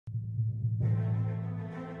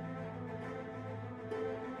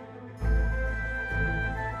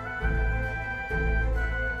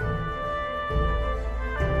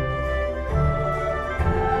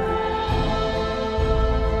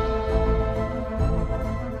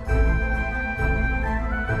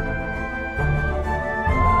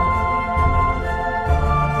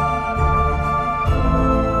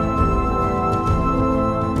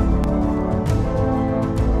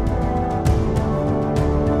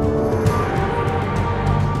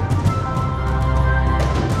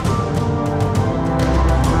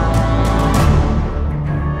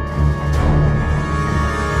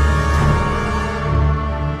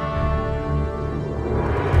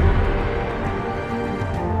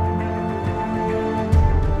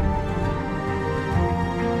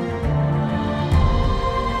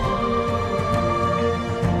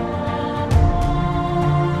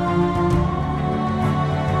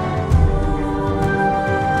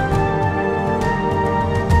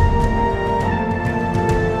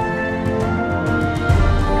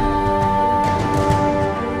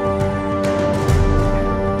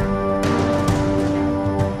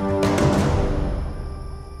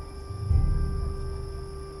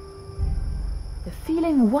The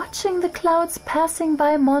feeling watching the clouds passing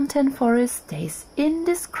by mountain forest stays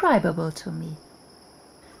indescribable to me.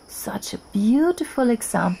 Such a beautiful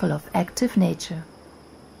example of active nature.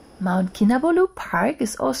 Mt.Kinabalu Park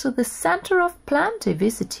is also the center of plant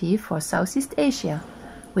diversity for Southeast Asia.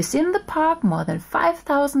 Within the park, more than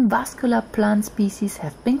 5,000 vascular plant species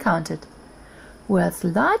have been counted. World's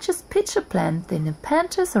largest pitcher plant, the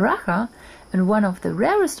Nepenthes racha, and one of the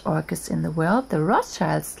rarest orchids in the world, the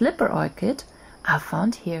Rothschild slipper orchid, are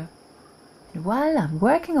found here. And while I'm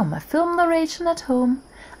working on my film narration at home,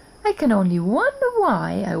 I can only wonder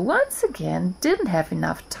why I once again didn't have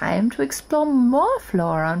enough time to explore more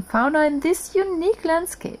flora and fauna in this unique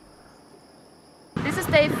landscape. This is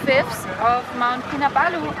day 5 of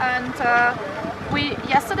Mt.Kinabalu, and we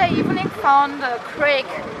yesterday evening found a crake.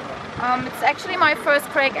 It's actually my first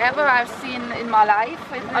crake ever I've seen in my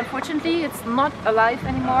life. Unfortunately, it's not alive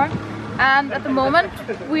anymore. And at the moment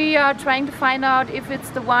we are trying to find out if it's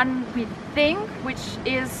the one we think, which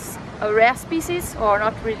is a rare species, or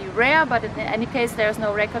not really rare, but in any case there's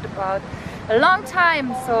no record about a long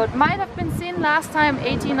time, so it might have been seen last time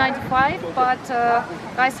 1895, but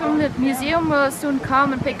guys from the museum will soon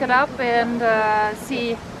come and pick it up and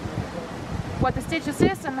see what the status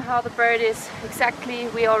is and how the bird is exactly.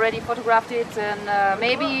 We already photographed it, and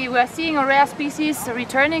maybe we're seeing a rare species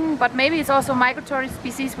returning, but maybe it's also a migratory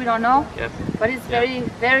species, we don't know. Yep. But it's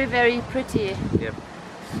very pretty. Yep.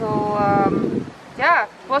 So yeah,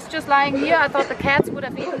 it was just lying here. I thought the cats would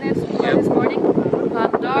have eaten it this morning.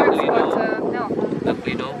 Not the dogs, but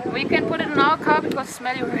no. We can put it in our car because it's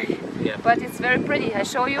smelly already. Yeah. But it's very pretty. I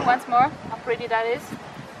show you once more how pretty that is.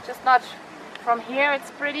 Just not from here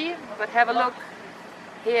it's pretty, but have a look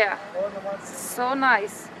here. It's so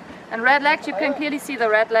nice. And red-legged, you can clearly see the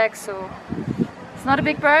red legs, so it's not a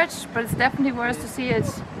big bird, but it's definitely worth to see it.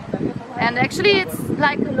 And actually it's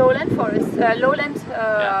like a lowland forest,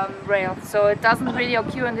 rail, so it doesn't really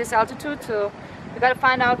occur in this altitude, so we gotta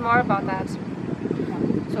find out more about that.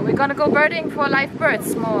 So we're gonna go birding for live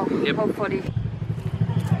birds more, hopefully.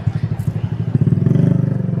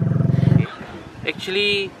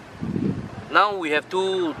 Actually, now we have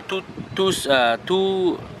two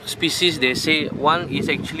species. They say one is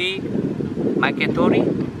actually migratory,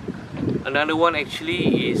 another one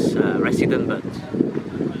actually is resident birds.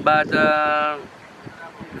 But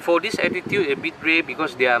for this altitude, a bit rare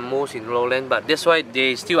because they are most in lowland. But that's why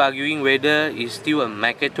they still arguing whether it's still a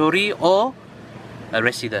migratory or a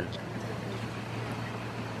resident.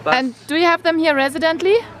 But and do you have them here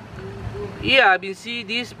residently? Yeah, I've been seeing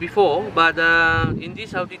this before, but in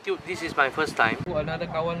this altitude, this is my first time.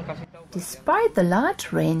 Despite the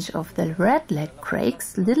large range of the red-legged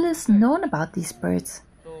crakes, little is known about these birds.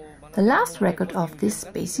 The last record of this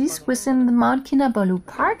species within the Mt.Kinabalu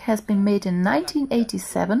Park has been made in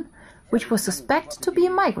 1987, which was suspected to be a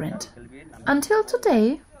migrant. Until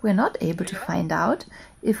today, we're not able to find out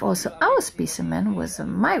if also our specimen was a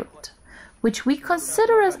migrant, which we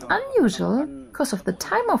consider as unusual because of the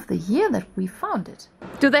time of the year that we found it.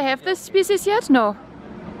 Do they have this species yet? No.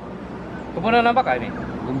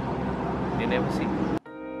 They never see.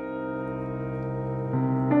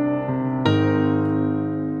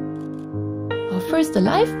 First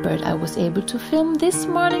alive bird I was able to film this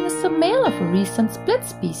morning is the male of a recent split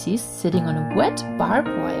species sitting on a wet barbed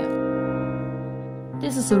wire.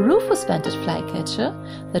 This is a rufous-vented flycatcher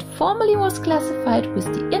that formerly was classified with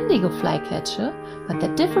the indigo flycatcher, but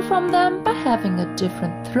that differ from them by having a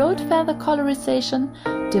different throat feather colorization,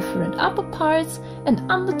 different upper parts and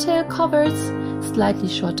undertail coverts, slightly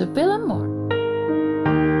shorter bill and more.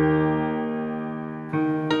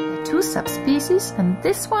 Two subspecies, and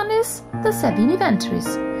this one is the Sabiniventris.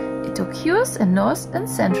 It occurs in north and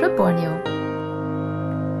central Borneo.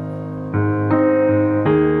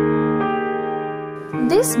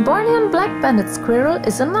 This Bornean black-banded squirrel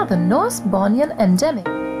is another North Bornean endemic.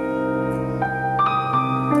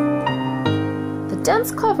 The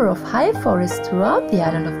dense cover of high forest throughout the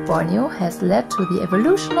island of Borneo has led to the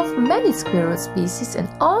evolution of many squirrel species in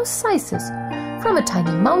all sizes, from a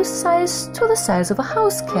tiny mouse size to the size of a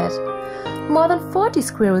house cat. More than 40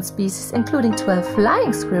 squirrel species, including 12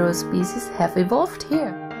 flying squirrel species, have evolved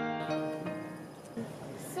here.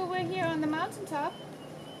 So we're here on the mountaintop,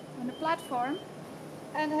 on the platform,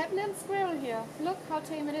 and I have a little squirrel here. Look how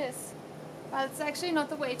tame it is. Well, it's actually not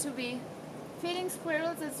the way to be. Feeding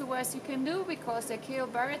squirrels is the worst you can do because they kill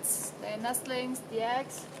birds, their nestlings, the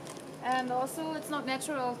eggs, and also it's not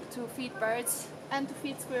natural to feed birds and to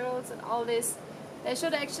feed squirrels and all this. They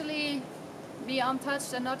should actually be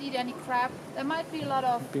untouched and not eat any crab. There might be a lot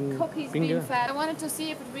of cookies being fed. I wanted to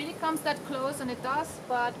see if it really comes that close, and it does,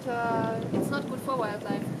 but it's not good for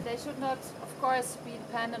wildlife. They should not, of course, be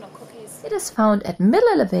dependent on cookies. It is found at middle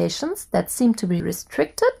elevations that seem to be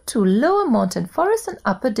restricted to lower montane forest and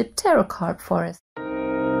upper dipterocarp forest.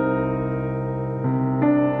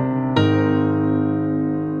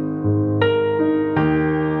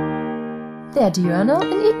 They are diurnal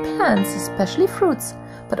and eat plants, especially fruits,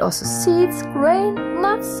 but also seeds, grain,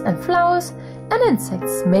 nuts and flowers, and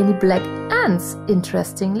insects, mainly black ants,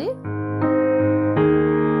 interestingly.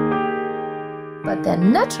 But their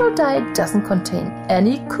natural diet doesn't contain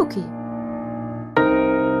any cookie.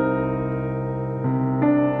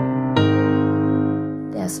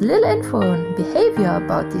 There's little info on behavior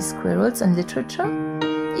about these squirrels in literature,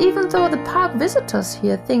 even though the park visitors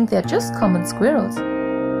here think they're just common squirrels.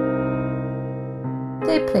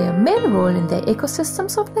 They play a main role in the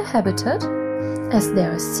ecosystems of their habitat, as they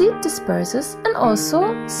are seed dispersers and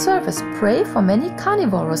also serve as prey for many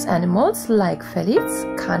carnivorous animals like felids,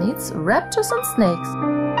 canids, raptors and snakes.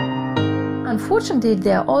 Unfortunately,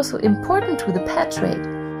 they are also important to the pet trade,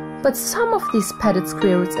 but some of these petted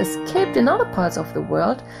squirrels escaped in other parts of the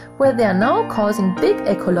world where they are now causing big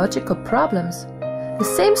ecological problems.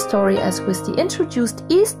 The same story as with the introduced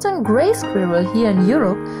eastern grey squirrel here in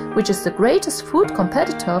Europe, which is the greatest food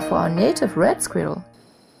competitor for our native red squirrel.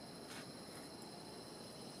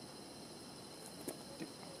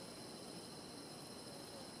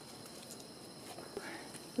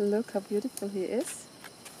 Look how beautiful he is.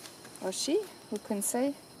 Or she, who can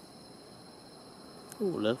say? Oh,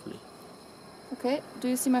 lovely. Okay, do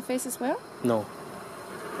you see my face as well? No.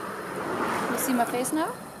 You see my face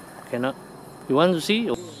now? Cannot. You want to see?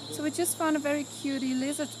 So we just found a very cutie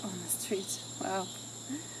lizard on the street. Wow.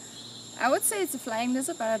 I would say it's a flying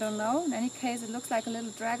lizard, but I don't know. In any case, it looks like a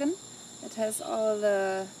little dragon. It has all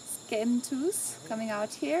the skin tooths coming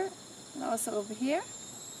out here and also over here.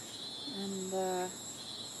 And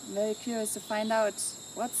I'm very curious to find out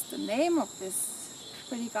what's the name of this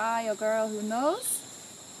pretty guy or girl who knows.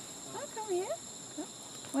 Oh, come here.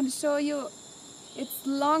 I want to show you its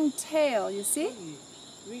long tail, you see?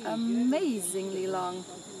 Amazingly long.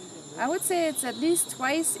 I would say it's at least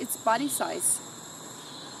twice its body size.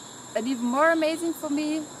 And even more amazing for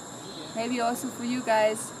me, maybe also for you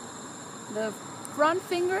guys, the front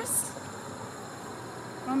fingers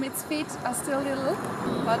from its feet are still little,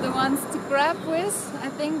 but the ones to grab with, I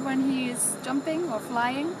think when he is jumping or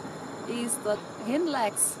flying, is the hind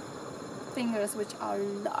legs fingers, which are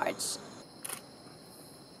large.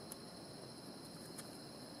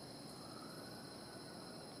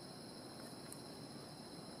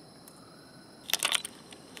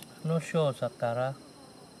 Not sure, Sakara.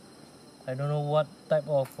 I don't know what type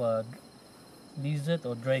of lizard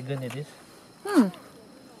or dragon it is.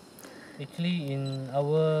 Actually, in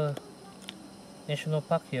our national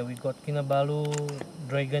park here, we got Kinabalu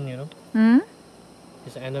dragon, you know.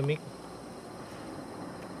 It's endemic.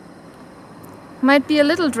 Might be a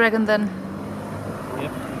little dragon then.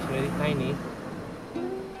 Yep, it's very tiny.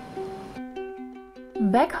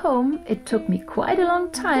 Back home, it took me quite a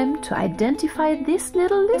long time to identify this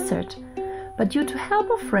little lizard. But due to help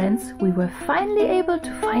of friends, we were finally able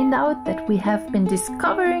to find out that we have been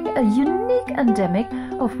discovering a unique endemic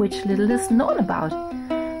of which little is known about.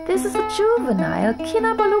 This is a juvenile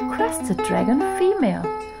Kinabalu crested dragon female.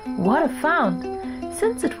 What a found!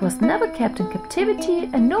 Since it was never kept in captivity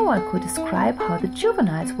and no one could describe how the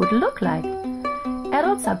juveniles would look like.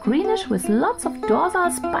 Adults are greenish with lots of dorsal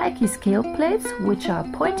spiky scale plates which are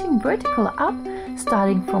pointing vertical up,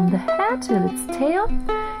 starting from the head till its tail,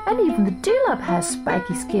 and even the dewlap has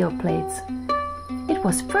spiky scale plates. It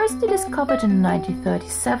was firstly discovered in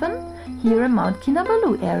 1937 here in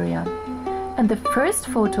Mt.Kinabalu area, and the first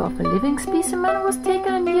photo of a living specimen was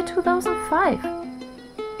taken in the year 2005.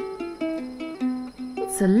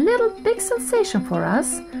 It's a little big sensation for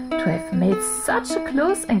us to have made such a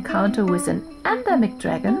close encounter with an endemic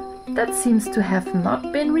dragon that seems to have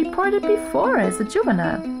not been reported before as a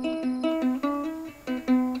juvenile.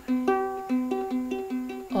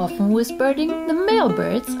 Often with birding, the male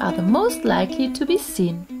birds are the most likely to be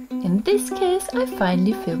seen. In this case, I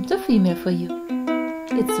finally filmed the female for you.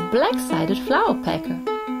 It's a black-sided flower pecker,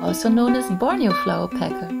 also known as Borneo flower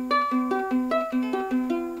pecker.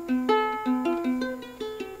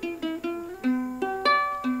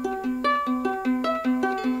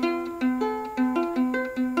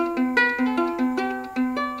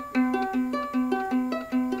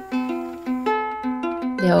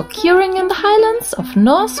 They are occurring in the highlands of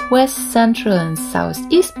northwest, central and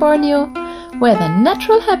southeast Borneo, where their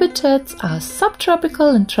natural habitats are subtropical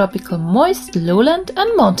and tropical moist lowland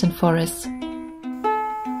and mountain forests.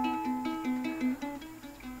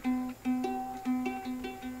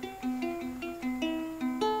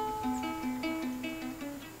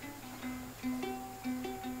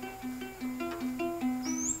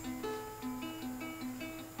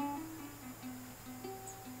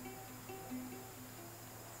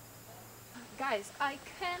 Guys, I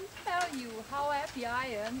can't tell you how happy I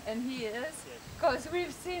am, and he is, because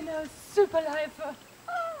we've seen a super lifer.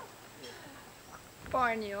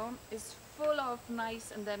 Borneo is full of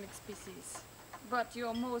nice endemic species, but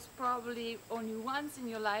you're most probably only once in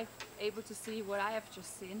your life able to see what I have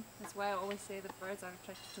just seen. That's why I always say the birds are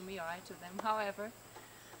attracted to me or I to them. However,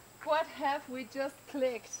 what have we just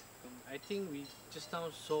clicked? I think we just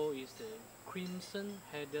now saw is the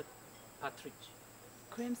crimson-headed partridge.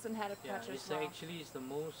 Crimson-headed partridge. This actually is the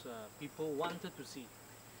most people wanted to see.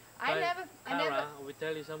 I never. I will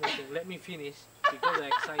tell you something. Let me finish because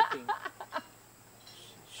it's exciting.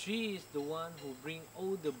 She is the one who bring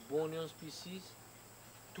all the Borneo species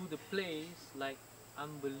to the place like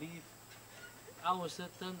unbelief. Our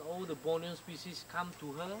certain all the Borneo species come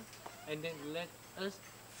to her and then let us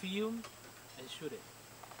film and shoot it.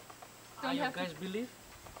 Are you guys believe?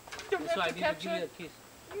 That's why I need to give you a kiss.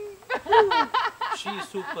 She is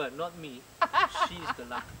super, not me. She is the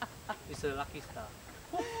luck. It's a lucky star.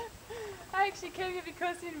 I actually came here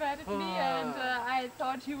because he invited me, and I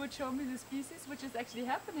thought he would show me the species, which is actually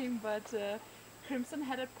happening. But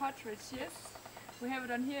crimson-headed partridge, yes, we have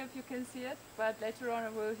it on here if you can see it. But later on, I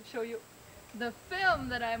will show you the film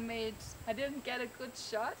that I made. I didn't get a good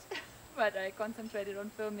shot, but I concentrated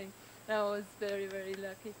on filming. I was very, very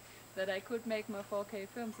lucky that I could make my 4K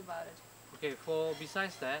films about it. Okay,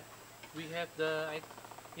 besides that, we have the,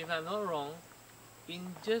 if I'm not wrong, in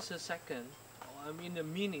just a second, or I mean a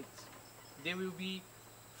minute, there will be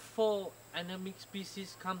 4 endemic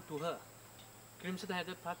species come to her.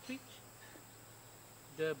 Crimson-headed partridge,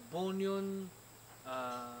 the Borneo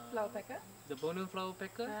flowerpecker,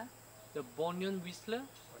 the Borneo whistler.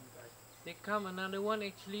 They come another one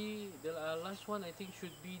actually. The last one I think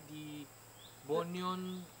should be the Borneo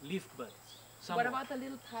leafbirds. What about the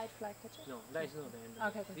little pied flycatcher? No, that is not the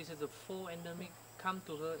endemic. Okay, this is the 4 endemic come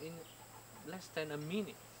to her in less than a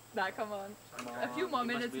minute. Nah, come on. A few more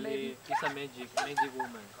minutes maybe. It's a magic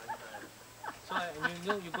woman. So you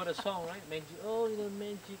know you got a song, right? Magic. Oh, the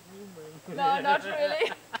magic woman. No, not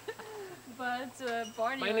really. But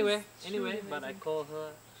Borneo. But anyway, but I call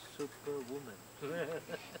her Superwoman.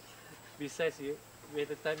 Besides, at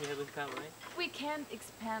the time you haven't come, right? We can't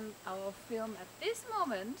expand our film at this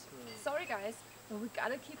moment. Sorry guys, but we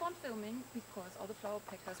gotta keep on filming because all the flower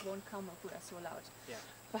packers won't come if we are so loud. Yeah.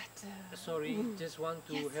 But sorry, just want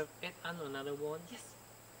to have add on another one. Yes.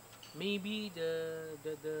 Maybe the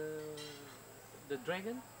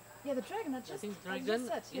dragon. Yeah, the dragon. I think dragon.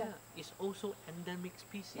 Said, is also endemic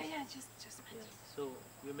species. Yeah, just imagine. So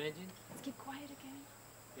you imagine. Let's keep quiet again.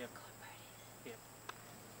 Yeah.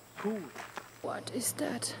 Cool. What is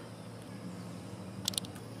that?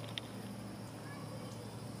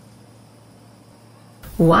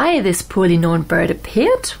 Why this poorly known bird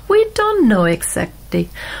appeared, we don't know exactly,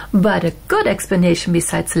 but a good explanation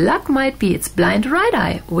besides luck might be its blind right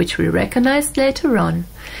eye, which we recognized later on.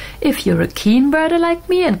 If you're a keen birder like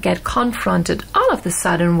me and get confronted all of a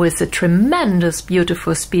sudden with a tremendous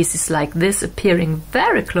beautiful species like this appearing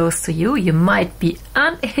very close to you, you might be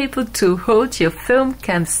unable to hold your film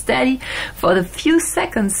cam steady for the few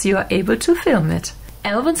seconds you are able to film it.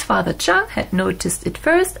 Alven's father Chang had noticed it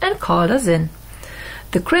first and called us in.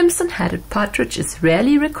 The crimson-headed partridge is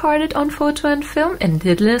rarely recorded on photo and film, and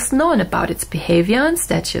little is known about its behavior and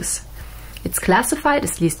status. It's classified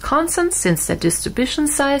as least constant since their distribution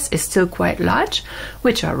size is still quite large,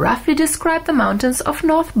 which are roughly describe the mountains of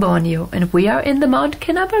North Borneo, and we are in the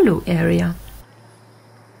Mt.Kinabalu area.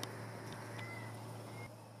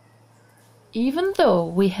 Even though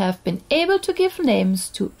we have been able to give names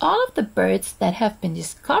to all of the birds that have been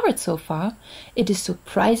discovered so far, it is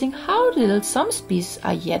surprising how little some species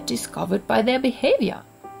are yet discovered by their behavior.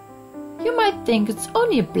 You might think it's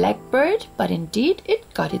only a blackbird, but indeed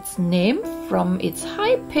it got its name from its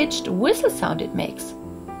high-pitched whistle sound it makes.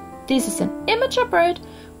 This is an immature bird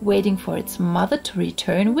waiting for its mother to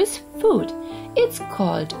return with food. It's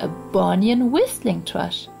called a Bornean whistling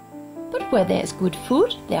thrush. But where there is good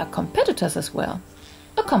food, there are competitors as well.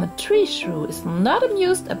 A common tree shrew is not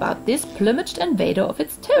amused about this plumaged invader of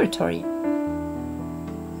its territory.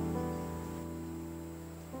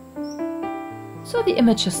 So the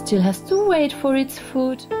immature still has to wait for its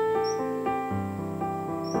food.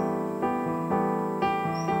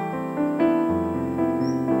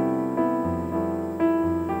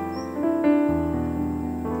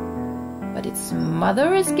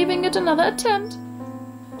 mother is giving it another attempt.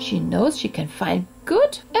 She knows she can find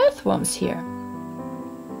good earthworms here.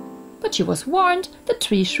 But she was warned the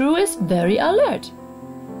tree shrew is very alert.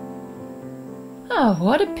 Ah,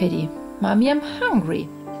 what a pity. Mommy, I'm hungry.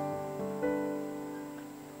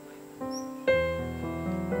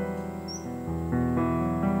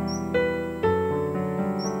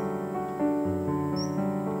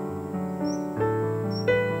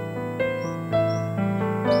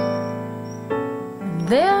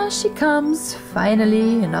 There she comes,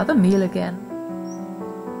 finally, another meal again.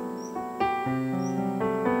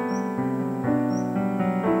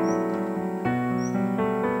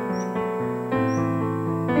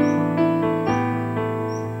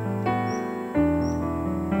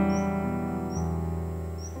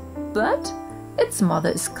 But its mother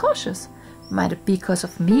is cautious. Might it be because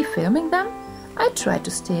of me filming them? I try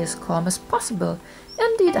to stay as calm as possible.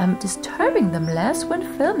 Indeed, I'm disturbing them less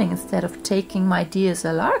when filming instead of taking my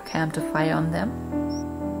DSLR cam to fire on them.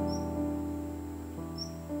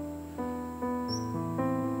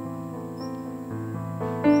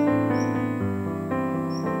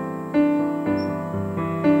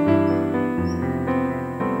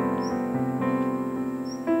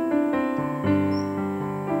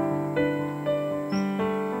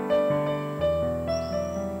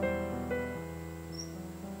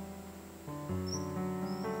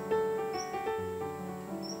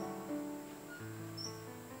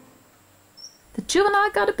 The juvenile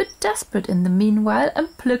got a bit desperate in the meanwhile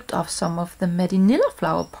and plucked off some of the medinilla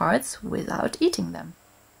flower parts without eating them.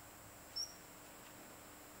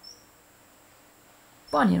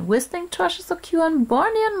 Bornean whistling thrushes occur on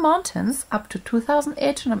Bornean mountains up to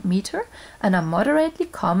 2,800 meters and are moderately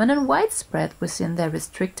common and widespread within their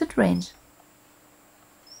restricted range.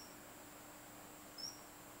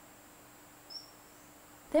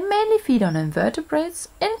 They mainly feed on invertebrates,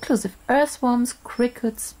 inclusive earthworms,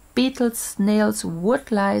 crickets, beetles, snails,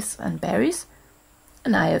 wood lice and berries,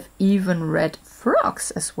 and I have even read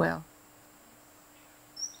frogs as well.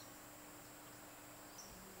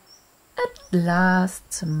 At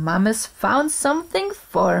last, Mum has found something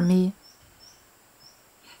for me.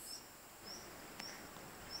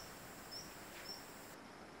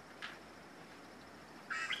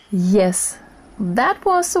 Yes, that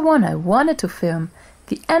was the one I wanted to film,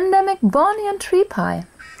 the endemic Bornean tree pie.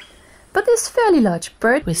 But this fairly large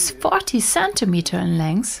bird with 40 centimeters in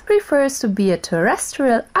length prefers to be a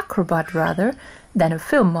terrestrial acrobat rather than a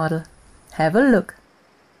film model. Have a look.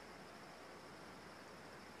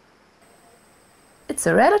 It's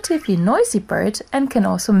a relatively noisy bird and can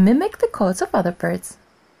also mimic the calls of other birds.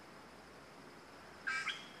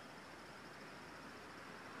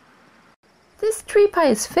 This tree pie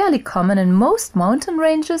is fairly common in most mountain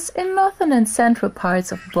ranges in northern and central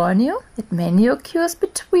parts of Borneo. It mainly occurs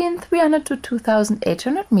between 300 to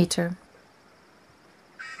 2,800 meters.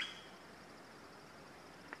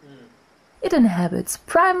 It inhabits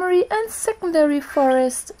primary and secondary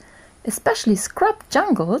forest, especially scrub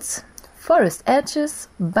jungles, forest edges,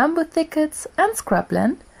 bamboo thickets and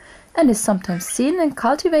scrubland, and is sometimes seen in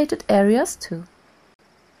cultivated areas too.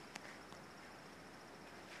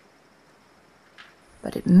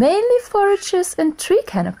 But it mainly forages in tree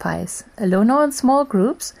canopies, alone or in small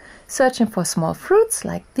groups, searching for small fruits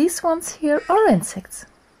like these ones here or insects.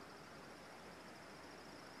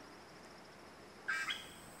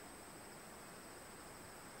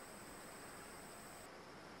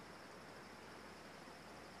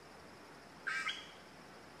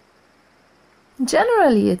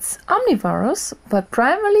 Generally it's omnivorous, but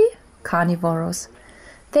primarily carnivorous.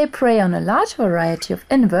 They prey on a large variety of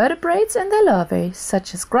invertebrates and their larvae,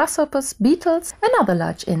 such as grasshoppers, beetles and other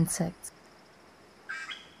large insects.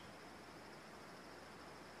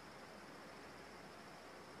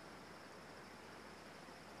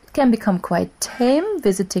 It can become quite tame,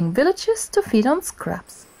 visiting villages to feed on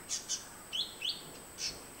scraps.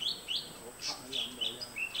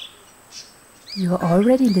 You are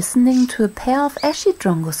already listening to a pair of ashy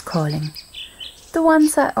drongos calling. The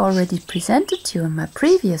ones I already presented to you in my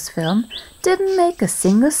previous film didn't make a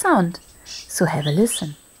single sound, so have a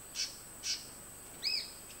listen.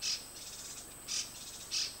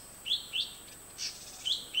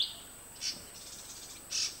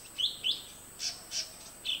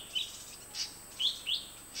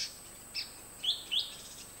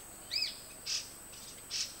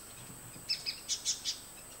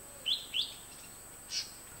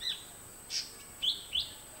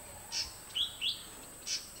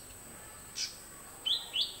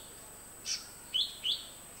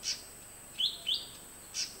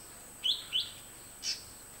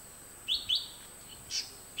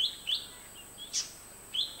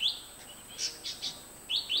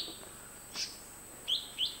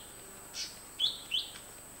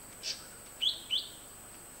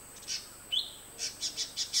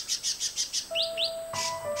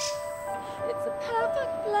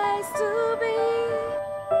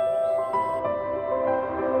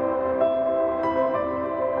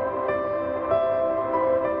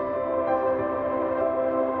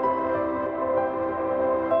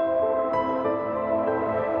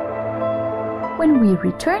 When we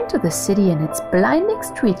returned to the city and its blinding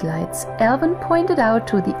streetlights, Alvin pointed out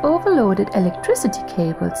to the overloaded electricity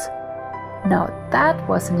cables. Now that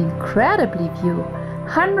was an incredibly view.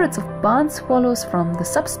 Hundreds of barn swallows from the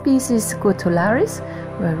subspecies Gutularis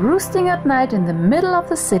were roosting at night in the middle of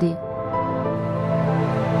the city.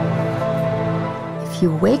 If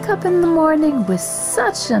you wake up in the morning with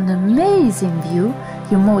such an amazing view,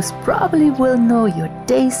 you most probably will know your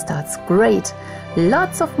day starts great.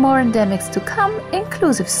 Lots of more endemics to come,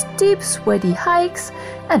 inclusive steep, sweaty hikes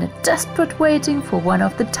and a desperate waiting for one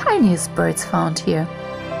of the tiniest birds found here.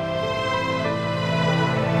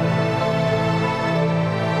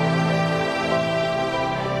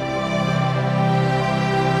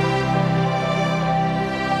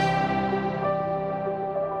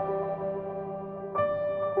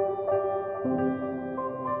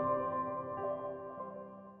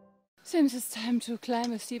 Seems it's time to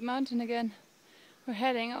climb a steep mountain again. We're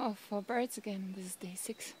heading off for birds again. This is day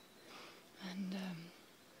 6 and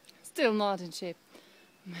still not in shape.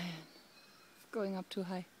 Man, going up too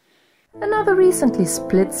high. Another recently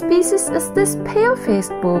split species is this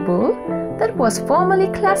pale-faced bulbul that was formerly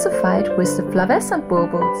classified with the flavescent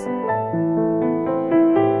bulbuls.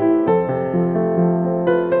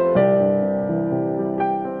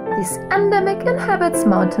 This endemic inhabits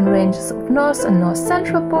mountain ranges of north and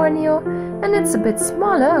north-central Borneo, and it's a bit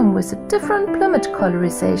smaller and with a different plumage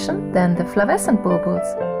colorization than the flavescent bulbuls.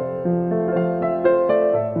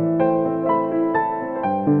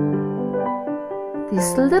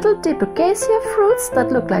 These little Debrigacia fruits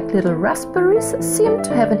that look like little raspberries seem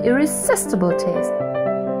to have an irresistible taste.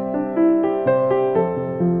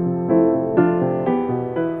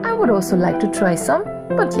 I would also like to try some,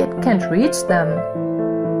 but yet can't reach them.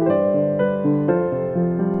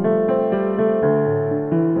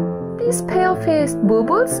 These pale-faced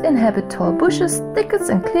bulbuls inhabit tall bushes, thickets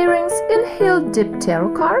and clearings in hill-dip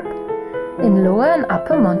pterocarp, in lower and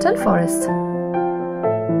upper montane forests.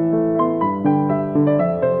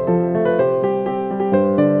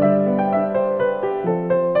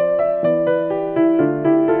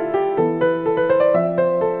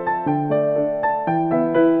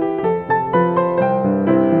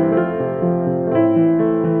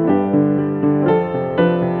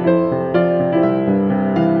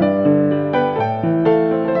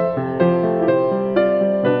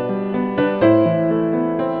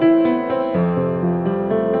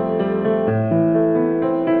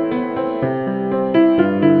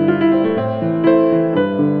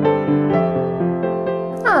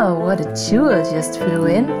 What a jewel just flew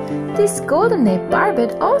in! This golden-naped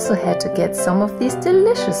barbet also had to get some of these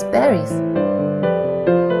delicious berries.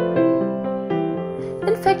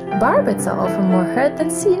 In fact, barbets are often more heard than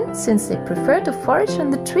seen, since they prefer to forage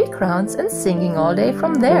on the tree crowns and singing all day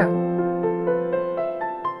from there.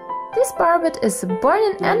 This barbet is a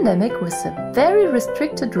Bornean endemic with a very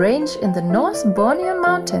restricted range in the North Bornean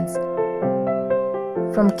mountains.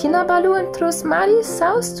 From Kinabalu and Trosmali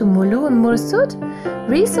south to Mulu and Mursud,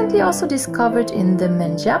 recently also discovered in the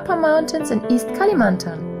Menjapa Mountains in East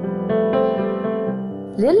Kalimantan.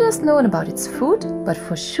 Little is known about its food, but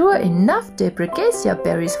for sure enough Debrigacia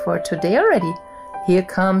berries for today already. Here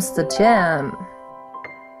comes the jam!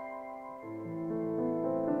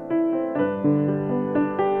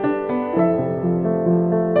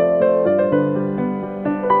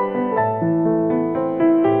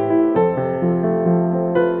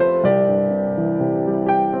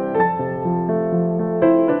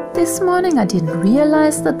 This morning I didn't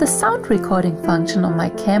realize that the sound recording function on my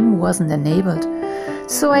cam wasn't enabled,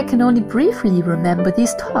 so I can only briefly remember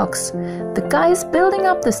these talks. The guys building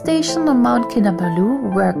up the station on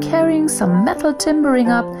Mt.Kinabalu were carrying some metal timbering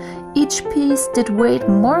up. Each piece did weigh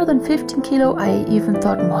more than 15 kilo, I even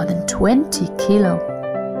thought more than 20 kilo.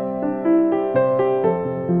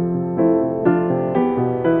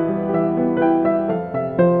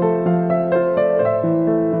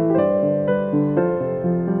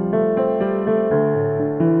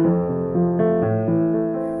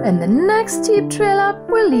 And the next steep trail up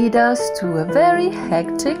will lead us to a very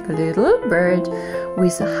hectic little bird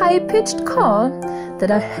with a high-pitched call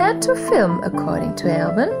that I had to film according to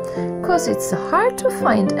Alvin, cause it's a hard to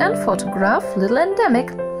find and photograph little endemic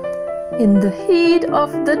in the heat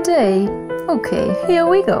of the day. Okay, here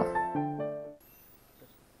we go.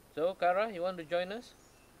 So, Kara, you want to join us?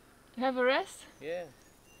 Have a rest? Yeah.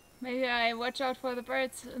 Maybe I watch out for the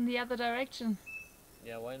birds in the other direction.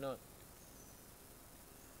 Yeah, why not?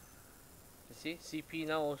 You see, CP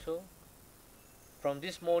now also. From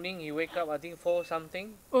this morning, he wake up, I think 4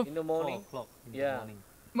 something in the morning. 4 o'clock in the morning.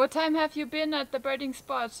 What time have you been at the birding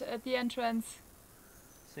spot at the entrance?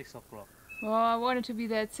 6 o'clock. Oh, I wanted to be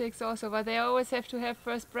there at 6 also, but they always have to have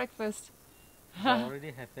first breakfast. I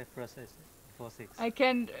already have breakfast before 6. I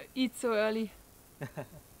can't eat so early.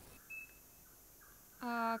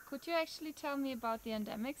 Could you actually tell me about the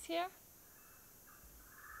endemics here?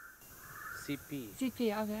 CP.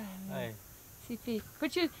 CP, okay. Hi. CP.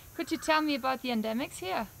 Could you tell me about the endemics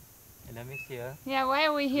here? Endemics here. Yeah, why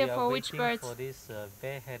are we here We are for which waiting birds? for this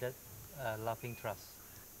bare-headed laughing thrush.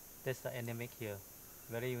 That's the endemic here.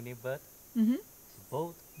 Very unique bird. Mm-hmm. It's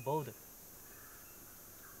bold.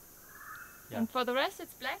 Yeah. And for the rest,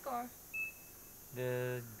 it's black or?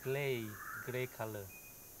 The gray color,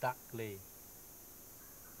 dark gray.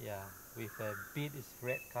 Yeah, with a bead is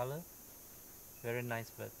red color. Very nice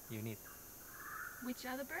bird, unique. Which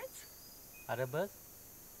other birds? Other birds,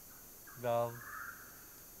 well,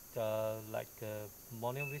 like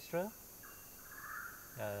Morgenstern,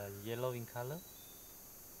 yellow in color,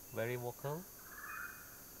 very vocal.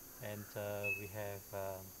 And we have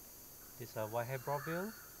this white-head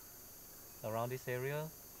broadbill around this area,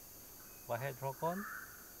 white-head dragon,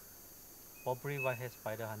 Aubrey white-head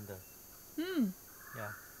spider hunter.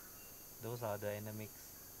 Yeah, those are the endemics.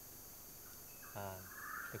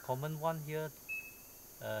 The common one here,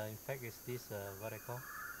 in fact, is this what I call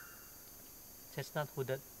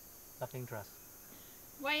chestnut-hooded laughing thrush.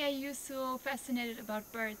 Why are you so fascinated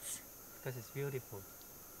about birds? Because it's beautiful.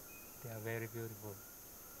 They are very beautiful.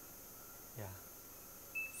 Yeah.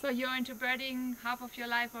 So you're into birding half of your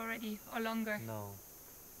life already, or longer? No,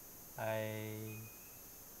 I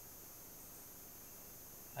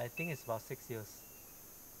think it's about 6 years.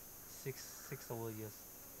 Six over years.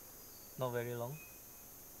 Not very long,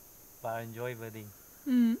 but I enjoy birding.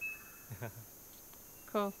 Mm.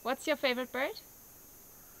 Cool. What's your favorite bird?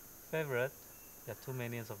 Favorite? There are too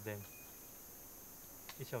many of them.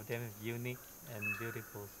 Each of them is unique and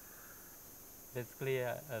beautiful. Basically,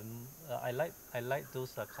 I like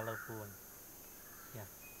those colorful ones. Yeah.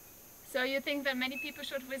 So you think that many people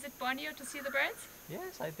should visit Borneo to see the birds?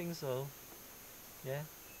 Yes, I think so. Yeah.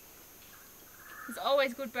 It's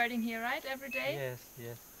always good birding here, right? Every day?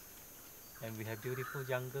 Yes. And we have beautiful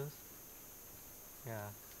jungles. Yeah.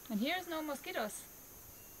 And here's no mosquitoes.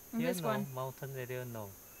 In Here this no, one. mountain area no.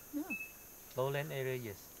 No. Lowland area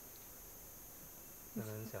yes.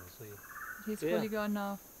 He's Yeah. fully gone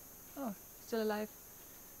now. Oh, still alive.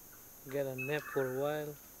 Get a nap for a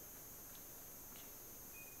while.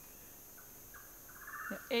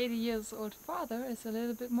 The 80 years old father is a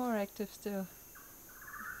little bit more active still.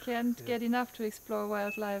 Can't get enough to explore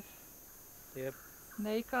wildlife. Yep. And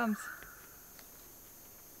there he comes.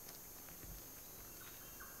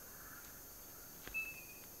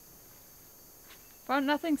 Found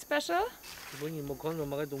nothing special? Bunyi mo kon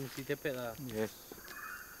mo dung si tepet lah. Yes.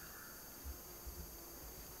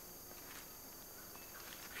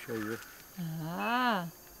 Show you. Ah.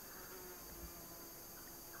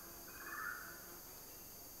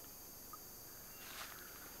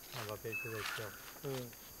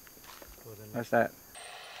 What's that?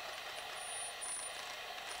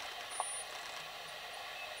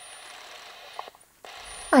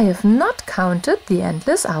 I have not counted the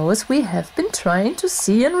endless hours we have been trying to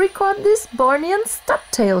see and record this Bornean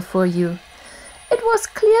stubtail for you. It was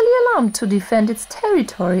clearly alarmed to defend its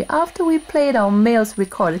territory after we played our male's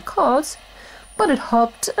recorded calls, but it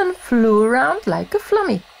hopped and flew around like a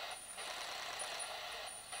flummy.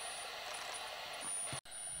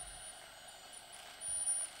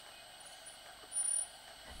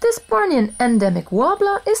 This Bornean endemic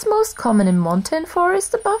warbler is most common in montane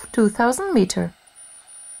forest above 2000 meter.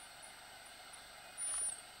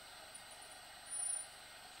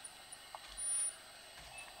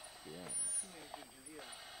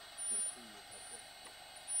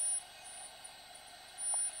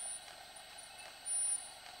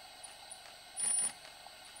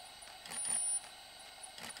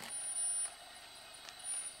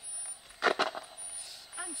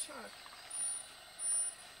 Unsharp.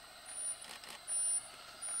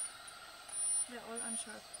 They're all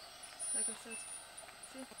unsharp, like I said.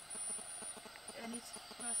 See? I need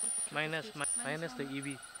first Minus the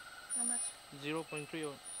EV. How much? 0.3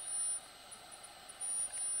 or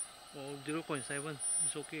 0.7.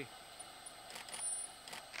 It's okay.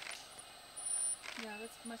 Yeah,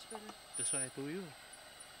 that's much better. That's why I told you.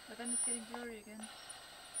 But then it's getting blurry again.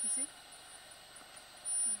 You see?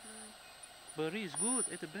 Blurry is good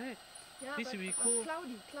at the back. Yeah, This but will be cool.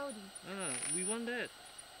 cloudy. We want that.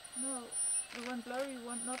 No, we want blurry, we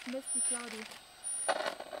want not misty, cloudy.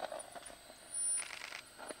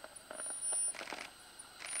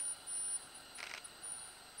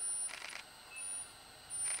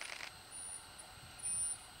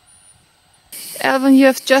 Alvin, you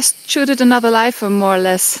have just shooted another lifer, more or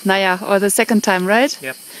less, Naya, or the second time, right?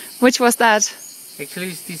 Yep. Which was that?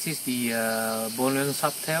 Actually, this is the borneo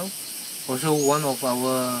subtail. Also one of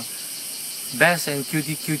our best and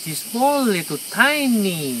cutie small little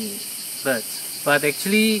tiny birds. But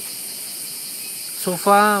actually, so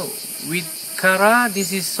far with Kara,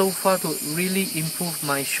 this is so far to really improve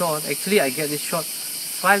my shot. Actually, I get this shot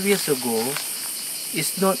 5 years ago.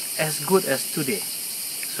 It's not as good as today.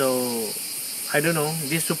 So I don't know,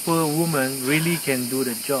 this superwoman really can do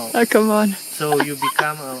the job. Oh, come on. So you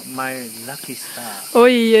become my lucky star. Oh,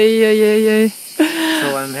 yeah.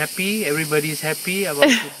 So I'm happy, everybody's happy about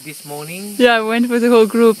this morning. Yeah, I went with the whole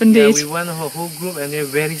group indeed. Yeah, we went a whole group and a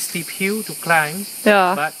very steep hill to climb.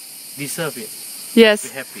 Yeah. But deserve it. Yes.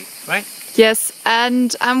 We're happy, right? Yes,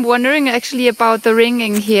 and I'm wondering actually about the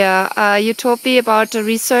ringing here. You told me about the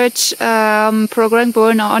research program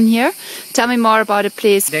going on here. Tell me more about it,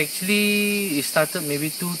 please. Actually, it started maybe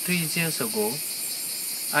 2-3 years ago.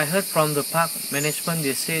 I heard from the park management,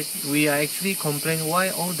 they said we are actually complaining why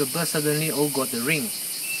all the birds suddenly all got the ring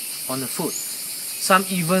on the foot. Some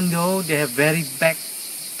even though they have very back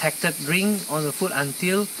tacted ring on the foot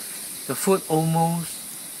until the foot almost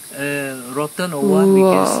rotten or what. We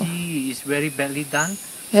can see is very badly done.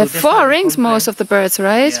 They have 4 rings most of the birds,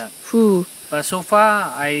 right? Yeah. Whew. But so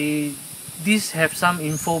far this have some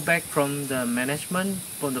info back from the management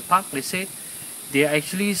from the park. They said they are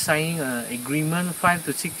actually signing an agreement 5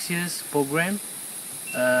 to 6 years program.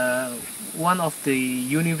 One of the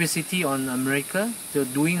university on America, they're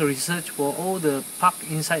doing research for all the park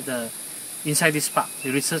inside this park.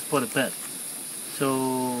 The research for the bird. So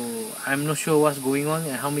I'm not sure what's going on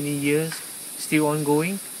and how many years still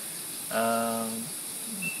ongoing.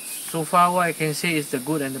 So far what I can say is the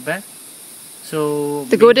good and the bad. So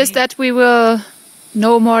the good is that we will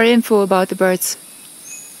know more info about the birds.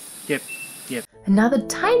 Yep. Another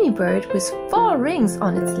tiny bird with 4 rings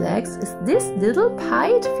on its legs is this little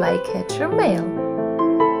pied flycatcher male.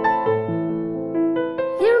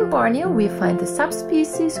 Here in Borneo we find the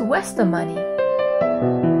subspecies Westermoney.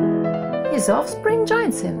 His offspring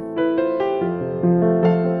joins him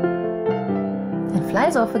and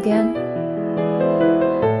flies off again.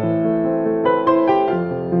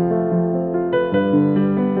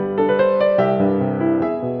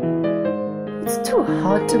 It's too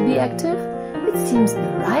hot to be active. It seems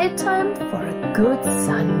the right time for a good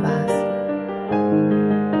sunbath.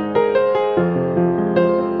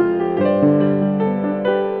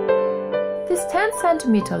 This 10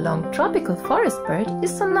 centimeter long tropical forest bird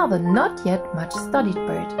is another not yet much studied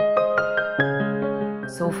bird.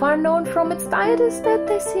 So far known from its diet is that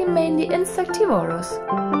they seem mainly insectivorous.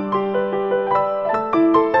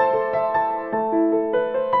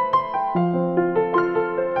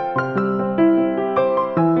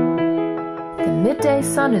 The midday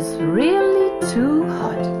sun is really too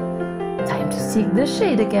hot. Time to seek the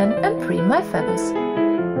shade again and preen my feathers.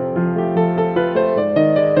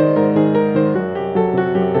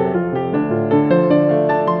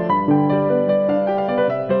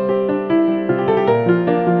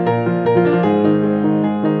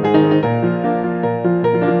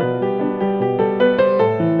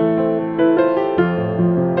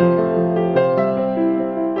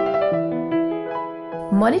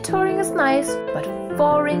 Monitoring is nice, but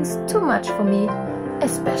 4 rings too much for me,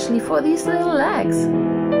 especially for these little legs.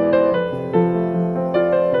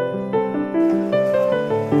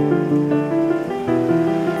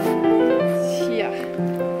 Yeah.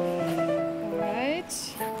 Alright.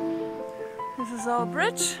 This is our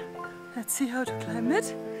bridge. Let's see how to climb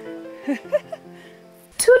it.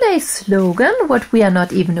 Today's slogan, what we are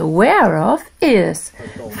not even aware of, is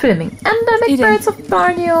filming endemic birds of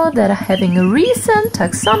Borneo that are having a recent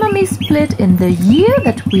taxonomy split in the year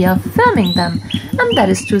that we are filming them, and that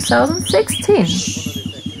is 2016.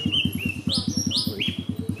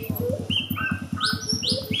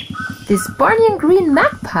 This Bornean green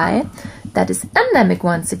magpie, that is endemic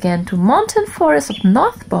once again to mountain forests of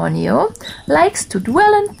North Borneo, likes to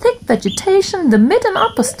dwell in thick vegetation in the mid and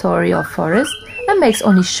upper story of forest and makes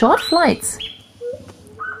only short flights.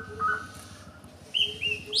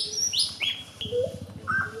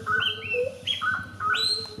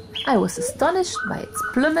 I was astonished by its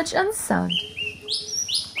plumage and sound.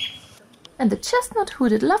 And the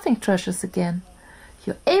chestnut-hooded laughing thrushes again.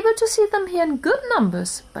 You're able to see them here in good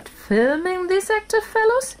numbers, but filming these active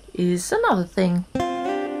fellows is another thing.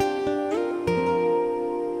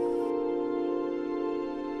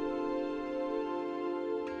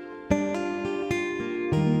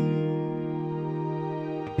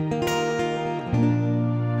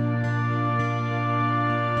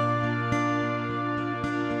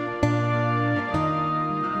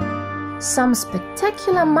 Some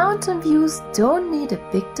spectacular mountain views don't need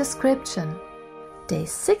a big description. Day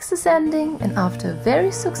 6 is ending, and after a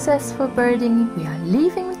very successful birding, we are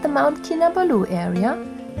leaving the Mt.Kinabalu area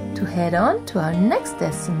to head on to our next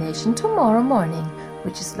destination tomorrow morning,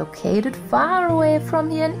 which is located far away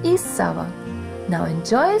from here in East Sabah. Now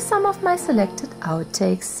enjoy some of my selected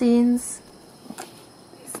outtake scenes.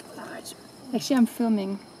 Actually, I'm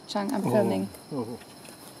filming, Chang, I'm filming.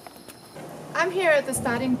 I'm here at the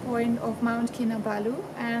starting point of Mt.Kinabalu,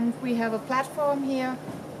 and we have a platform here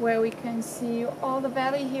where we can see all the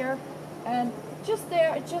valley here, and just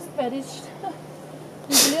there, I just vanished.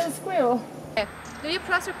 There's a little squirrel. Okay. Do you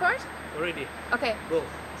press record? Already. Okay. Go.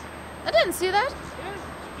 I didn't see that. Yeah,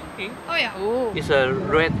 speaking. Oh yeah. Ooh. It's a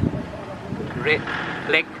red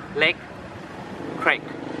leg crake.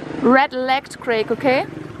 Red-legged crake, okay?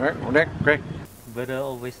 Great. But I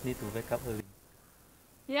always need to wake up early.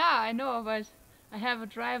 Yeah, I know, but I have a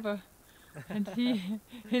driver, and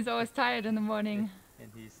he's always tired in the morning. And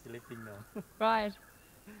he's sleeping now. Right.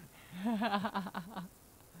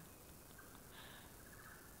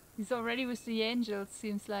 He's already with the angels,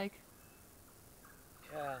 seems like.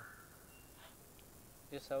 Yeah.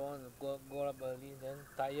 Yes, I want to go up early, then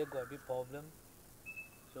tire got a big problem.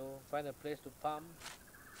 So find a place to pump.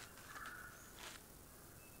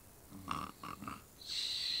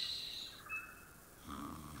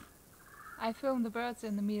 I film the birds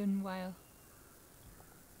in the meanwhile.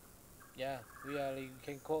 Yeah, you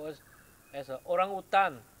can call us as a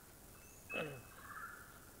orangutan.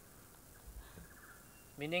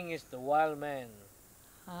 Meaning is the wild man.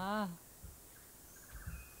 Ah.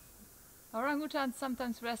 Orangutans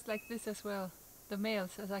sometimes rest like this as well. The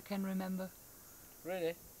males, as I can remember.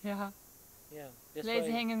 Really? Yeah. Yeah. That's Lazy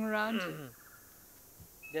why, hanging around.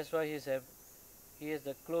 that's why he is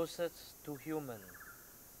the closest to human.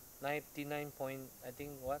 99 point, I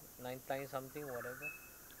think what? 99 something, whatever.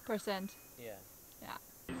 Percent. Yeah. Yeah.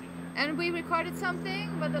 And we recorded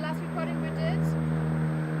something, but the last recording we did,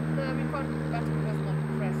 the recording button was not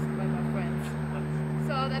pressed by my friends.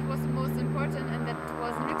 So that was the most important, and that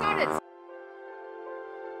wasn't recorded.